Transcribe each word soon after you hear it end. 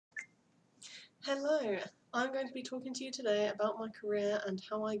Hello, I'm going to be talking to you today about my career and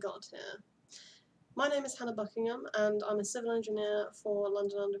how I got here. My name is Hannah Buckingham and I'm a civil engineer for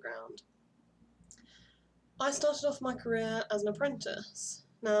London Underground. I started off my career as an apprentice.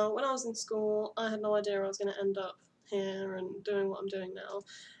 Now, when I was in school, I had no idea I was going to end up here and doing what I'm doing now.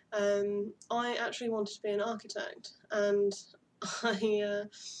 I actually wanted to be an architect, and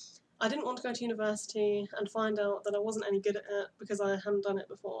I didn't want to go to university and find out that I wasn't any good at it because I hadn't done it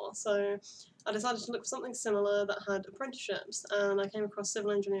before. So I decided to look for something similar that had apprenticeships, and I came across civil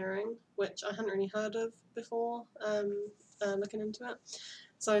engineering, which I hadn't really heard of before looking into it.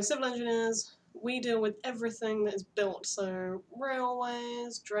 So civil engineers, we deal with everything that is built, so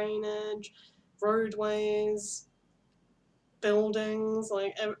railways, drainage, roadways, buildings,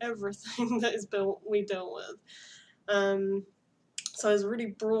 like everything that is built we deal with. So there's a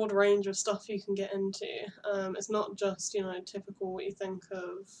really broad range of stuff you can get into. It's not just, typical what you think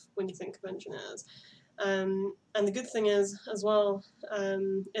of when you think of engineers. And the good thing is, as well,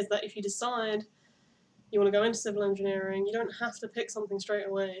 is that if you decide you want to go into civil engineering, you don't have to pick something straight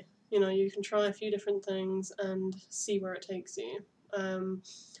away. You can try a few different things and see where it takes you.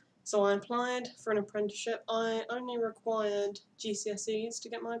 So I applied for an apprenticeship. I only required GCSEs to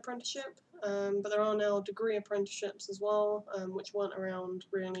get my apprenticeship, but there are now degree apprenticeships as well, which weren't around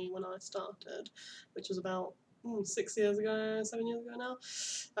really when I started, which was about 6 years ago, 7 years ago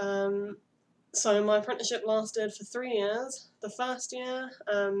now. So my apprenticeship lasted for 3 years. The first year,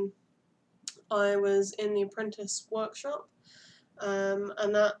 I was in the apprentice workshop,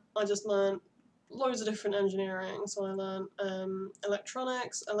 and that I just learned loads of different engineering. So I learned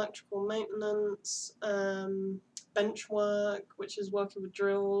electronics, electrical maintenance, bench work, which is working with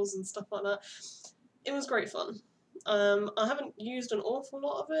drills and stuff like that. It was great fun. I haven't used an awful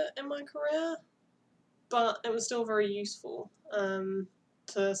lot of it in my career, but it was still very useful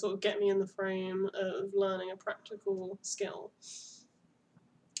to sort of get me in the frame of learning a practical skill.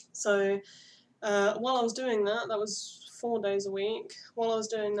 So while I was doing that, that was 4 days a week. While I was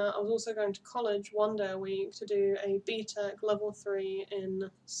doing that, I was also going to college 1 day a week to do a BTEC level 3 in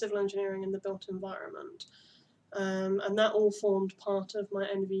civil engineering in the built environment. And that all formed part of my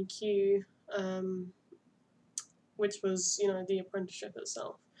NVQ, which was, the apprenticeship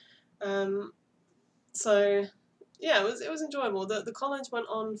itself. So yeah, it was enjoyable. The college went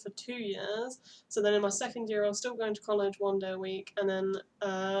on for 2 years. So then in my second year, I was still going to college 1 day a week, and then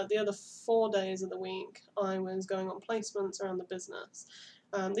the other 4 days of the week, I was going on placements around the business.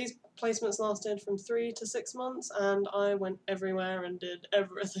 These placements lasted from 3 to 6 months, and I went everywhere and did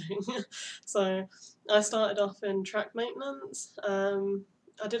everything. So I started off in track maintenance.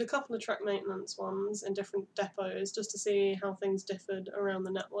 I did a couple of track maintenance ones in different depots just to see how things differed around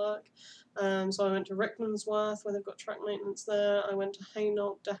the network. So I went to Rickmansworth, where they've got track maintenance there. I went to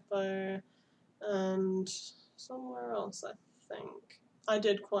Hanna depot and somewhere else, I think. I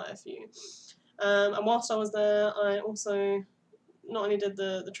did quite a few. And whilst I was there, I also not only did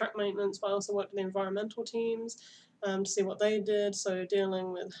the track maintenance, but I also worked with the environmental teams to see what they did. So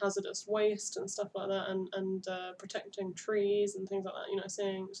dealing with hazardous waste and stuff like that, and protecting trees and things like that.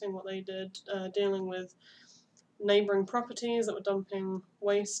 Seeing what they did, dealing with neighbouring properties that were dumping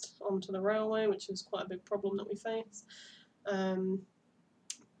waste onto the railway, which is quite a big problem that we face.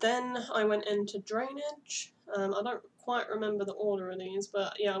 Then I went into drainage. I don't quite remember the order of these,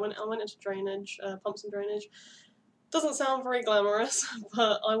 but yeah, I went into drainage, pumps and drainage. Doesn't sound very glamorous,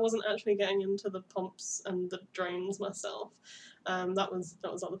 but I wasn't actually getting into the pumps and the drains myself. That was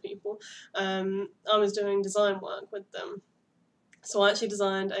other people. I was doing design work with them. So I actually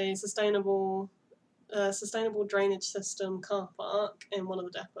designed a sustainable drainage system car park in one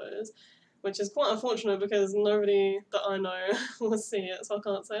of the depots, which is quite unfortunate because nobody that I know will see it, so I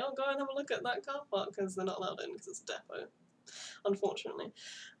can't say, oh, go and have a look at that car park, because they're not allowed in because it's a depot, unfortunately.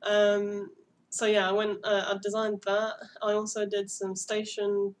 So yeah, I designed that. I also did some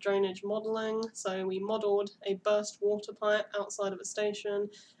station drainage modelling. So we modelled a burst water pipe outside of a station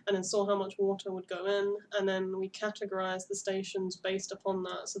and then saw how much water would go in, and then we categorised the stations based upon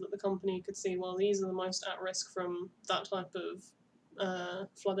that so that the company could see, well, these are the most at risk from that type of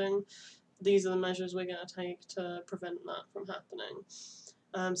flooding. These are the measures we're going to take to prevent that from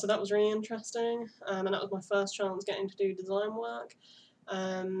happening. So that was really interesting, and that was my first chance getting to do design work.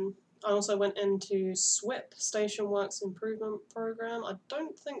 I also went into SWIP, Station Works Improvement Programme. I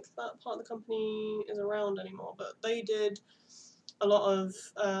don't think that part of the company is around anymore, but they did a lot of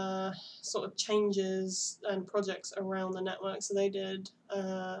sort of changes and projects around the network. So they did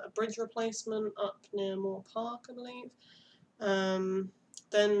a bridge replacement up near Moore Park, I believe.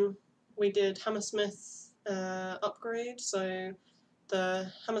 Then we did Hammersmith upgrade, so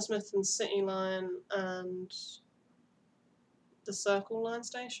the Hammersmith and City line and the Circle line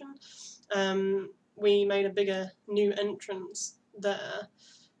station. We made a bigger new entrance there.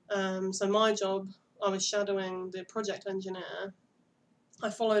 So my job, I was shadowing the project engineer. I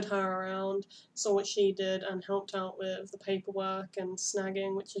followed her around, saw what she did, and helped out with the paperwork and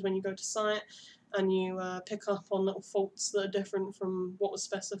snagging, which is when you go to site and you pick up on little faults that are different from what was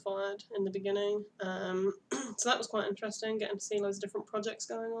specified in the beginning. So that was quite interesting, getting to see loads of different projects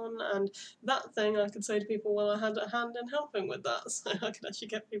going on. And that thing, I could say to people, well, I had a hand in helping with that. So I could actually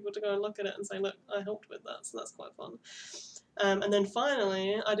get people to go and look at it and say, look, I helped with that. So that's quite fun. And then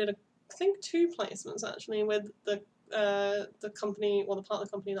finally, I did, I think, 2 placements actually with the company, or the part of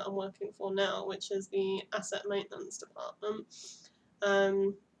the company that I'm working for now, which is the asset maintenance department.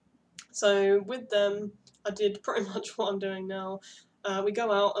 So with them, I did pretty much what I'm doing now. We go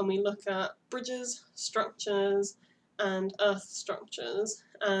out and we look at bridges, structures, and earth structures,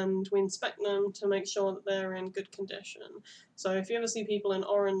 and we inspect them to make sure that they're in good condition. So if you ever see people in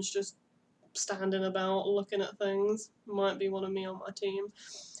orange just standing about looking at things, might be one of me on my team.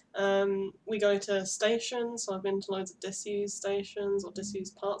 We go to stations, so I've been to loads of disused stations or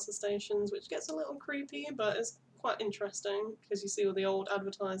disused parts of stations, which gets a little creepy, but it's quite interesting because you see all the old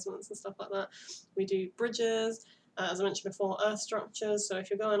advertisements and stuff like that. We do bridges, as I mentioned before, earth structures, so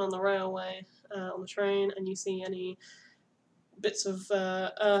if you're going on the railway, on the train, and you see any bits of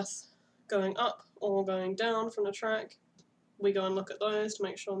earth going up or going down from the track, we go and look at those to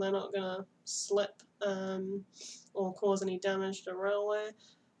make sure they're not going to slip or cause any damage to the railway.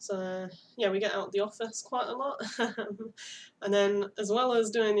 So yeah, we get out the office quite a lot. And then as well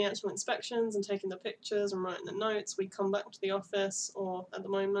as doing the actual inspections and taking the pictures and writing the notes, we come back to the office, or at the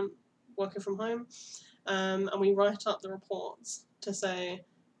moment working from home, and we write up the reports to say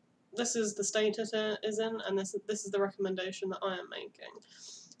this is the state it is in, and this is the recommendation that I am making.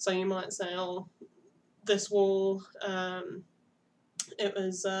 So you might say, oh, this wall, it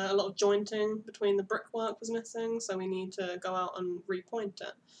was a lot of jointing between the brickwork was missing, so we need to go out and repoint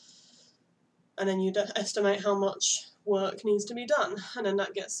it. And then you'd estimate how much work needs to be done, and then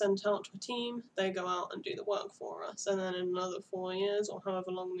that gets sent out to a team. They go out and do the work for us, and then in another 4 years, or however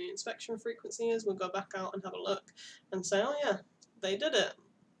long the inspection frequency is, we'll go back out and have a look and say, oh yeah, they did it.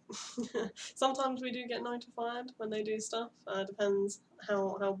 Sometimes we do get notified when they do stuff, depends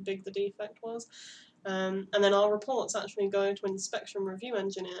how big the defect was. And then our reports actually go to an inspection review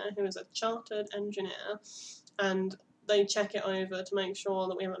engineer who is a chartered engineer, and they check it over to make sure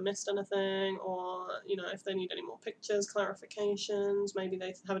that we haven't missed anything, or if they need any more pictures, clarifications, maybe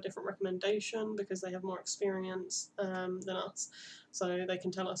they have a different recommendation because they have more experience than us, so they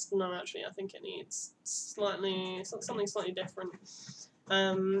can tell us, no, actually I think it needs something slightly different.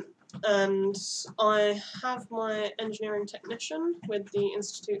 And I have my engineering technician with the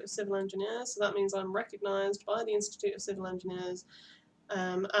Institute of Civil Engineers, so that means I'm recognised by the Institute of Civil Engineers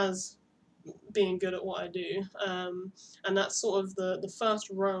as being good at what I do, and that's sort of the first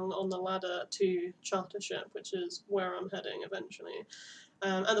rung on the ladder to chartership, which is where I'm heading eventually.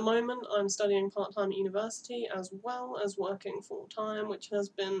 At the moment, I'm studying part-time at university as well as working full-time, which has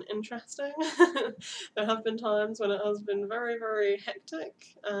been interesting. There have been times when it has been very, very hectic,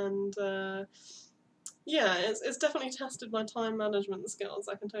 and yeah, it's definitely tested my time management skills,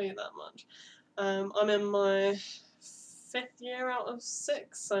 I can tell you that much. I'm in my 5th year out of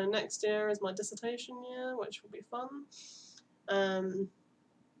 6, so next year is my dissertation year, which will be fun. And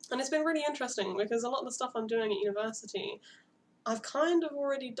it's been really interesting because a lot of the stuff I'm doing at university I've kind of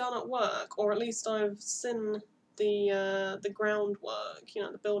already done at work, or at least I've seen the groundwork,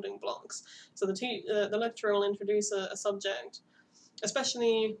 the building blocks. So the lecturer will introduce a subject,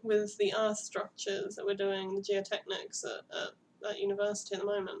 especially with the earth structures that we're doing, the geotechnics at university at the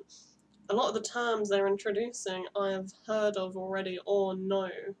moment. A lot of the terms they're introducing I have heard of already or know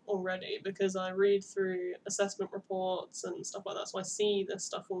already because I read through assessment reports and stuff like that, so I see this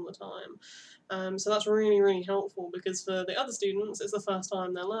stuff all the time. So that's really, really helpful because for the other students it's the first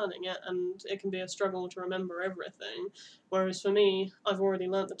time they're learning it, and it can be a struggle to remember everything, whereas for me I've already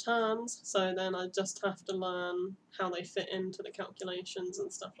learnt the terms, so then I just have to learn how they fit into the calculations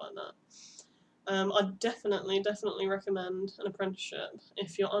and stuff like that. I definitely recommend an apprenticeship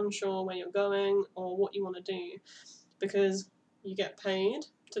if you're unsure where you're going or what you want to do, because you get paid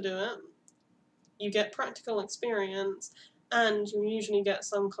to do it, you get practical experience, and you usually get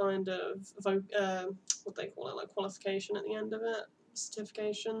some kind of what they call it, like qualification at the end of it,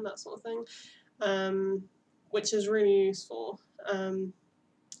 certification, that sort of thing, which is really useful,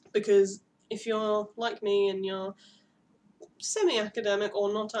 because if you're like me and you're semi-academic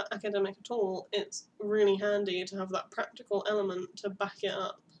or not academic at all, it's really handy to have that practical element to back it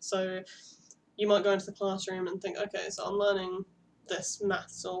up. So you might go into the classroom and think, okay, so I'm learning this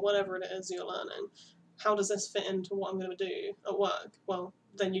maths or whatever it is you're learning. How does this fit into what I'm going to do at work? Well,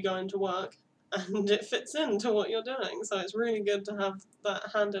 then you go into work and it fits into what you're doing. So it's really good to have that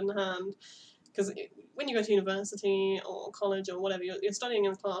hand in hand, because when you go to university or college or whatever, you're studying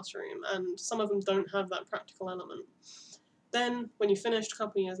in the classroom, and some of them don't have that practical element. Then, when you finished a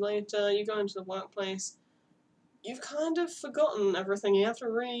couple of years later, you go into the workplace, you've kind of forgotten everything. You have to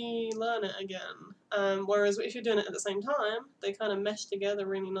relearn it again. Whereas if you're doing it at the same time, they kind of mesh together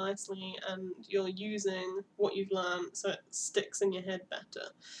really nicely, and you're using what you've learned so it sticks in your head better.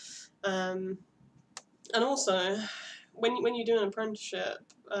 And also, when you do an apprenticeship,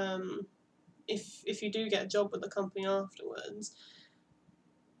 if you do get a job with the company afterwards,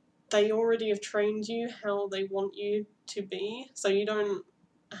 they already have trained you how they want you to be, so you don't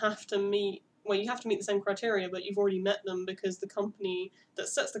have to meet, well, you have to meet the same criteria, but you've already met them because the company that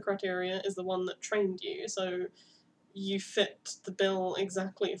sets the criteria is the one that trained you, so you fit the bill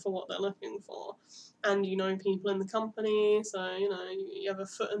exactly for what they're looking for. And you know people in the company, so you have a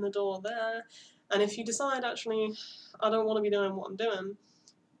foot in the door there. And if you decide, actually, I don't want to be doing what I'm doing,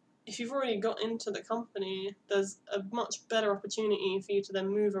 if you've already got into the company, there's a much better opportunity for you to then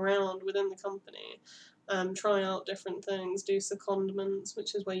move around within the company, try out different things, do secondments,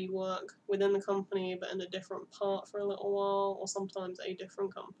 which is where you work within the company but in a different part for a little while, or sometimes a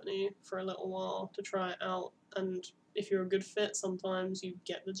different company for a little while to try it out. And if you're a good fit, sometimes you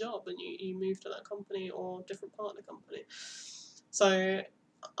get the job and you move to that company or different part of the company. So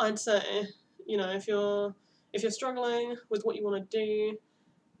I'd say, if you're struggling with what you want to do,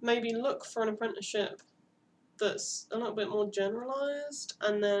 maybe look for an apprenticeship that's a little bit more generalised,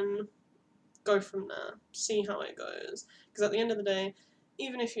 and then go from there. See how it goes. Because at the end of the day,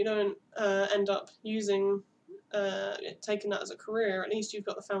 even if you don't end up using taking that as a career, at least you've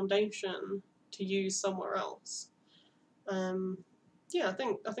got the foundation to use somewhere else. Yeah, I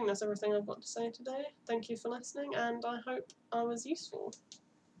think that's everything I've got to say today. Thank you for listening, and I hope I was useful.